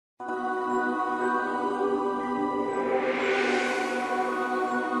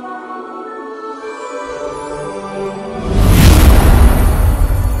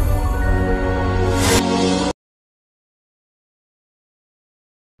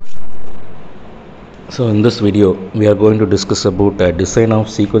So in this video we are going to discuss about design of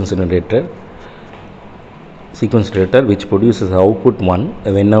sequence generator which produces output 1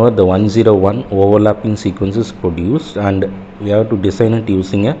 whenever the 101 overlapping sequence is produced, and we have to design it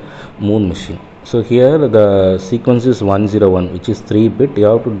using a Moore machine. So here the sequence is 101, which is 3-bit. You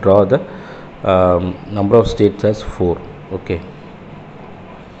have to draw the number of states as 4. Okay,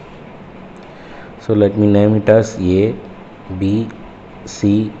 so let me name it as A, B,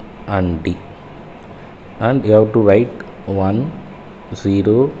 C and D, and you have to write 1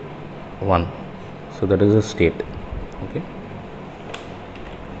 0 1. So that is a state. Okay,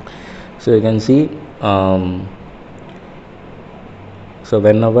 so you can see so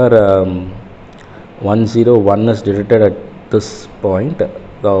whenever 101 is detected at this point,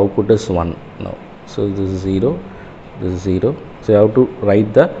 the output is 1 now. So this is 0, this is 0. So you have to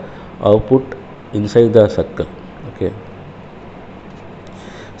write the output inside the circle. Okay,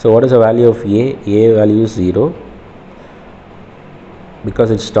 so what is the value of A? A value is 0 because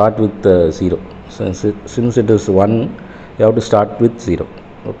it starts with 0. Since it is 1, you have to start with 0.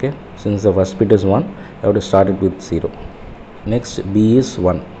 Okay, since the first bit is 1, you have to start it with 0. Next, B is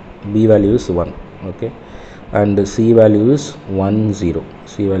 1. B value is 1. Okay, and C value is 1 0.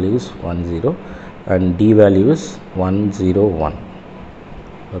 C value is 1 0, and D value is 1 0 1.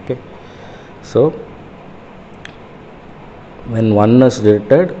 Okay, so when 1 is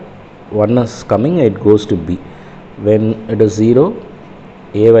detected, 1 is coming, it goes to B. When it is 0,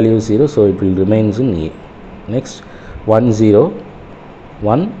 A value is 0, so it will remains in A. Next, 1 0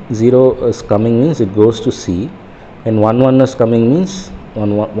 1 0 is coming means it goes to C, and 1 1 is coming means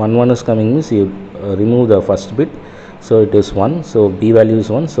 1 1 is coming means you remove the first bit, so it is 1, so B value is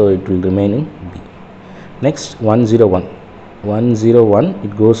 1, so it will remain in B. Next, 1 0 1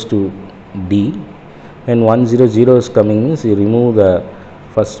 it goes to D, and 1 0 0 is coming means you remove the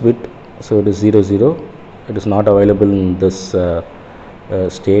first bit, so it is 0 0. It is not available in this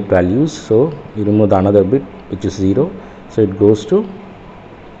state values, so you remove the another bit which is 0, so it goes to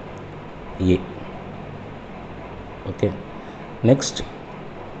A. Okay, next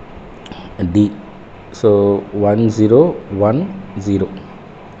D. So 1 0 1 0.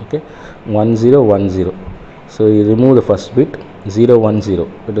 Okay, 1 0 1 0. So you remove the first bit 0 1 0.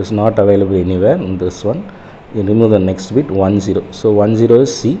 It is not available anywhere in this one. You remove the next bit 1 0. So 1 0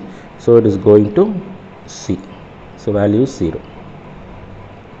 is C. So it is going to C. So value is 0.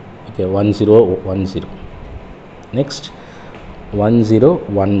 Okay, 1 0 1 0. Next, 1 0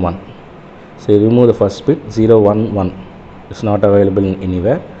 1 1. So you remove the first bit 0 1 1. It's not available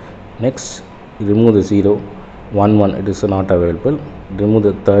anywhere. Next, you remove the 0 1 1. It is not available. Remove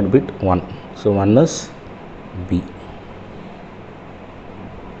the third bit 1. So 1 is B.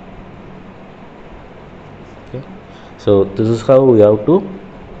 Okay, so this is how we have to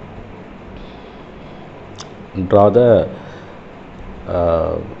draw the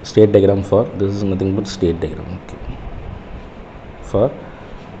state diagram for this. Is nothing but state diagram. Okay, for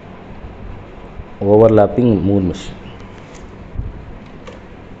overlapping Moore machine.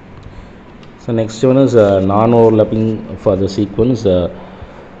 So next one is non-overlapping for the sequence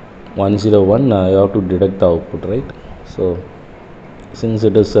 101. You have to detect the output, right? So since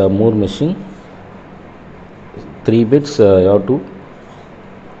it is a Moore machine, 3 bits, you have to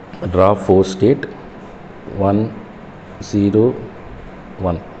draw 4 state 1 0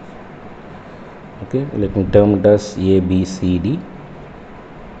 1. Okay, let me term it as A B C D.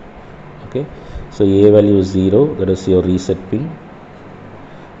 Okay, so A value is 0, that is your reset pin.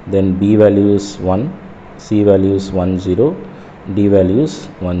 Then B value is 1, C value is 1 0, D value is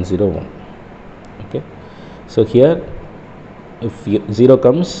 1 0 1. Okay, so here if 0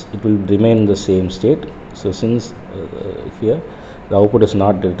 comes, it will remain in the same state. So since here the output is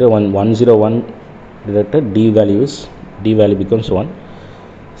not detected, 1 0 1 detected, D value becomes 1.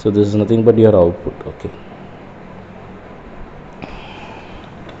 So this is nothing but your output. Okay,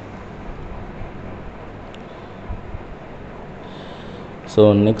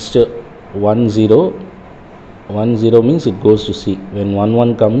 so next 1 0 means it goes to C. When 1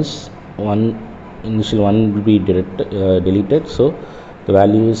 1 comes, initial 1 will be deleted, so the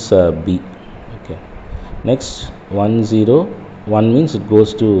value is B. Okay, next 1 0 1 means it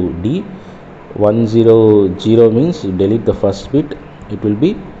goes to D. 1 0 0 means you delete the first bit, it will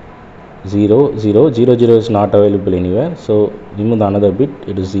be 0 0 0 0 is not available anywhere, so remove the another bit,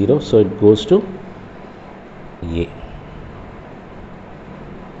 it is 0, so it goes to A.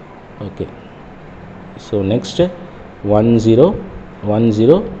 Okay, so next 1 0 1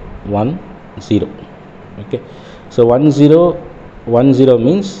 0 1 0. Okay, so 1 0 1 0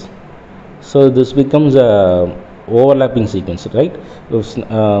 means, so this becomes a overlapping sequence, right?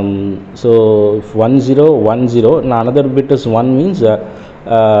 So if 1 0 1 0 and another bit is 1 means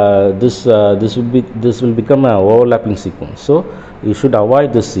this will become an overlapping sequence, so you should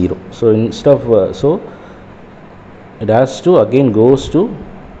avoid this 0. So instead of so it has to again goes to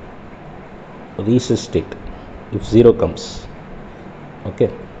reset state if 0 comes.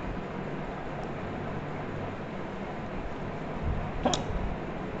 Okay,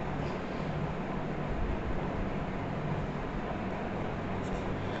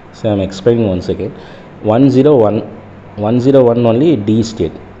 so I am explaining once again. 101 only D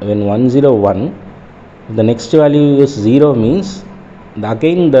state. When 101, the next value is 0 means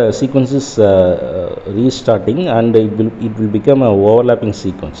again the sequence is restarting, and it will become a overlapping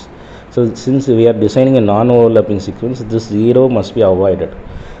sequence. So since we are designing a non-overlapping sequence, this 0 must be avoided.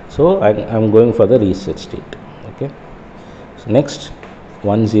 So I am going for the reset state. Okay. So next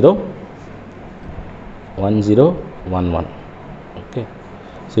 1 0 1 0 1 1. Okay.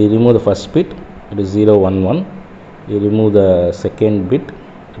 So you remove the first bit, it is 0 1 1. You remove the second bit,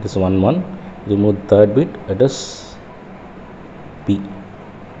 it is 1 1. Remove the third bit, it is B.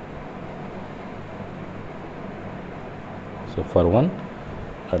 So for 1,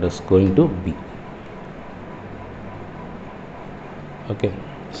 that is going to B. Okay.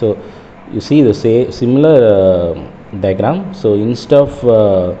 So you see the similar diagram. So instead of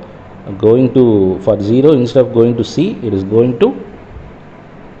going to for 0, instead of going to C, it is going to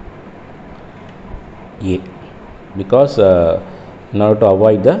A, because in order to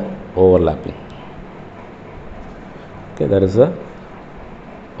avoid the overlapping. Okay, that is the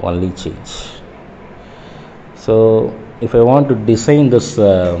only change. So if I want to design this,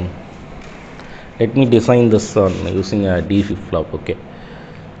 let me design this on using a D flip-flop. Okay,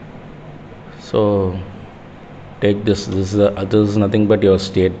 so take this. This is nothing but your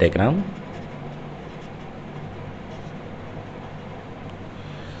state diagram.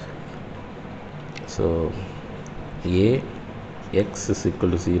 So A, x is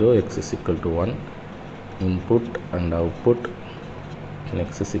equal to 0, x is equal to 1, input and output, and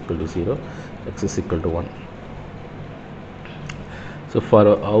x is equal to 0, x is equal to 1. So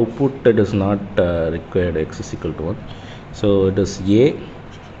for output it is not required x is equal to 1. So it is A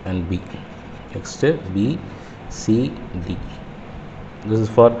and B. Next B, C, D. This is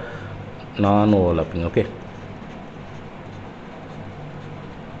for non-overlapping. Okay.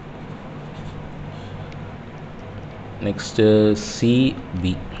 Next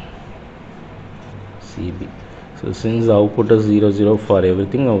CB. CB. So since the output is 0 0 for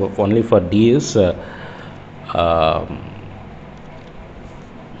everything, only for D is A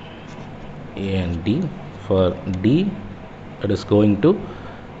and D. For D, it is going to,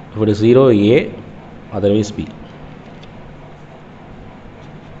 if it is 0 A, otherwise B.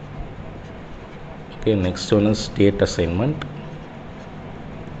 Okay, next one is state assignment.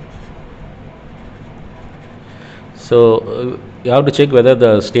 So you have to check whether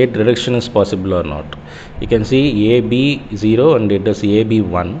the state reduction is possible or not. You can see AB 0 and it is AB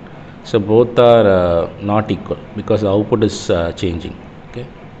 1. So both are not equal because the output is changing. Okay.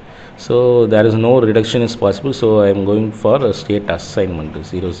 So there is no reduction is possible. So I am going for a state assignment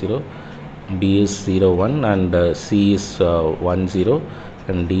 0 0. B is 0 1 and C is 1 0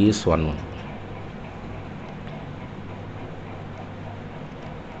 and D is 1 1.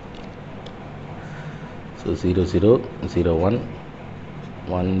 So 0 0 0 1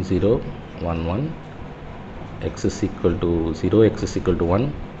 1 0 1 1, x is equal to 0, x is equal to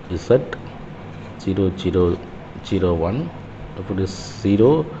 1, z 0 0 0 1. If it is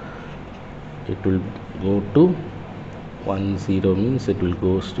 0, it will go to 1 0 means it will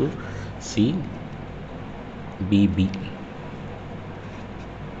goes to C, B B.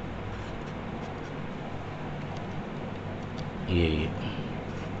 A.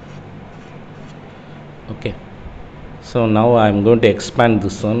 Okay, so now I am going to expand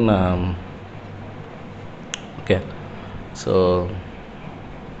this one. Okay, so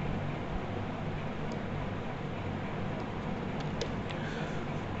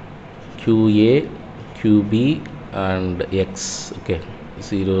QA, QB and X. Okay,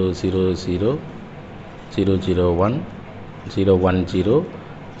 0 0 0 0 0 1 0 1 0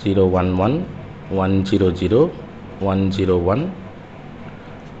 0 1 1 1 0 0 1 0 1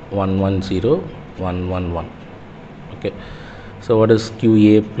 1 1 0 1 1 1. Okay, so what is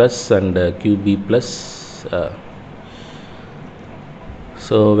QA plus and QB plus?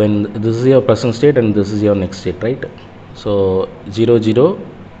 So when this is your present state and this is your next state, right? So 0 0,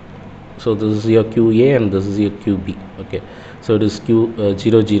 so this is your QA and this is your QB. Okay, so it is Q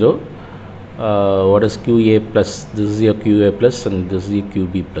 0 0. What is QA plus? This is your QA plus and this is your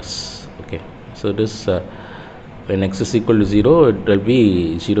QB plus. Okay, so it is When x is equal to 0, it will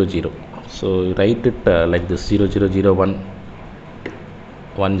be 0 0. So write it like this: 0 0 0 1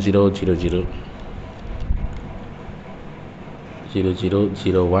 1 0 0 0 0 0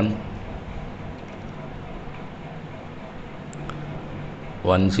 0 1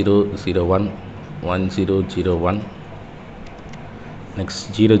 1 0 0 1 1 0 0 1.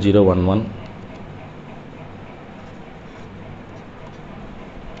 Next 0 0 1 1.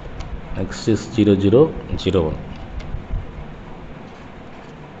 Next is 0 0 0 1.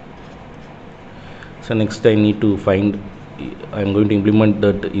 So next I need to find, I am going to implement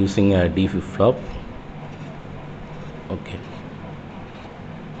that using a D flip-flop. Okay,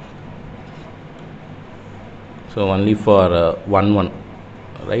 so only for 1 1,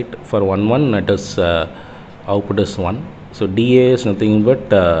 right? For 1 1 it is output is 1. So DA is nothing but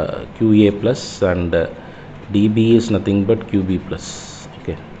QA plus, and DB is nothing but QB plus.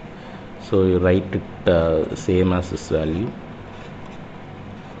 Okay, so you write it same as this value.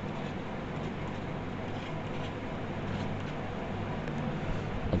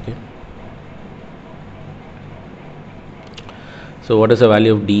 Okay, so what is the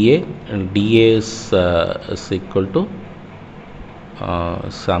value of DA? And DA is equal to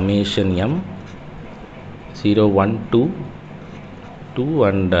summation m 0 1 2 2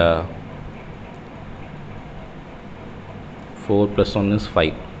 and 4 plus 1 is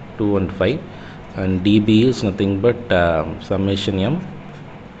 5, 2 and 5, and DB is nothing but summation m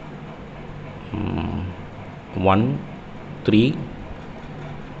 1 3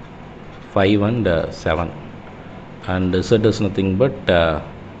 5 and 7, and Z is nothing but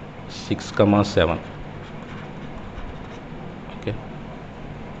 6 comma 7. Okay,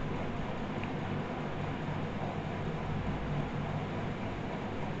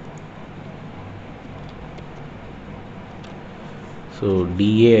 so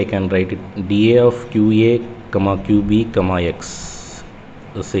DA, I can write it: DA of QA comma QB comma X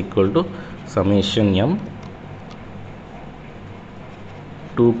is equal to summation m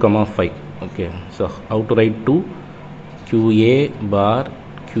 2 comma 5. Okay, so how to write 2? QA bar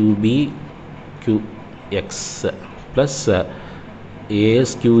QB QX plus A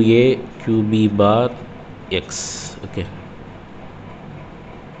is QA QB bar X. Okay,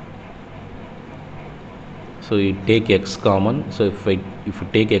 so you take X common. So if you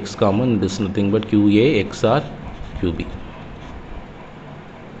take X common, it is nothing but QA XR QB.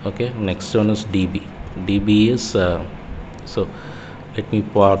 Okay, next one is DB. DB is so let me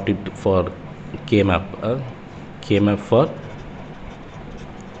plot it for K-map. K-map for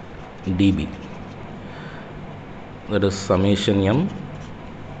DB, that is summation m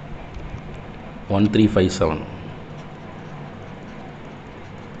 1357.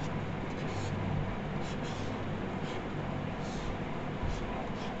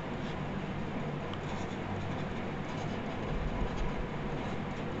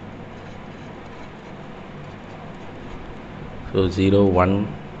 So 0 1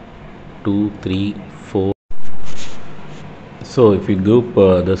 2 3 4. So if you group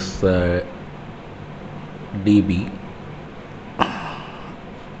this DB,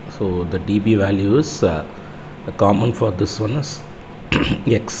 so the DB value is common for this one is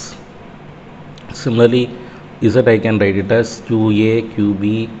X. Similarly, Z I can write it as QA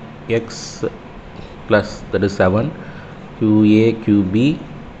QB X plus, that is 7, QA QB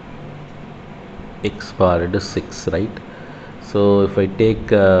X bar, it is 6, right? So if I take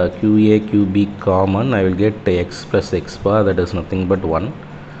QA QB common, I will get X plus X bar, that is nothing but 1.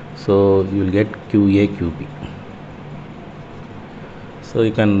 So you will get QA QB. So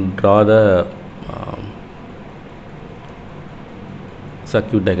you can draw the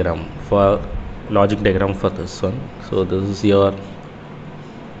circuit diagram for logic diagram for this one. So this is your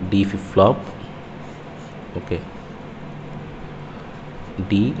D flip-flop. Okay,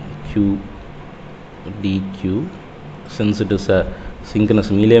 DQ. Since it is a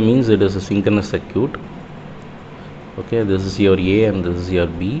synchronous melee, means it is a synchronous circuit. Okay, this is your A and this is your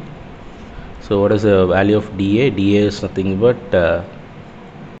B. So what is the value of DA? DA is nothing but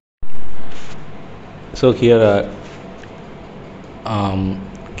so here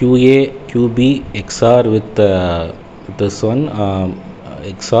QA QB XR with this one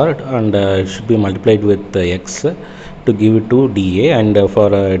XR, and it should be multiplied with X to give it to DA, and for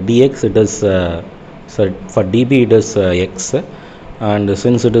DX it is sorry, for DB it is X, and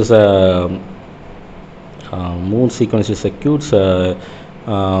since it is a move sequential circuits, the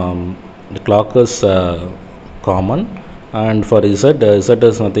clock is common, and for Z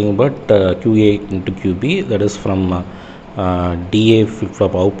is nothing but QA into QB, that is from DA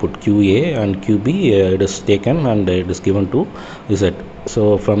flip-flop output QA, and QB it is taken and it is given to Z.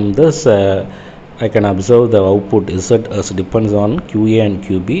 So from this I can observe the output Z as depends on QA and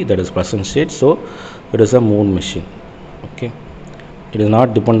QB, that is present state, so it is a moved machine. Okay, it is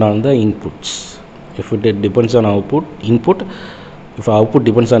not depend on the inputs. If it depends on input, if output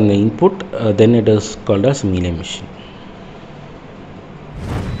depends on the input, then it is called as mealy machine.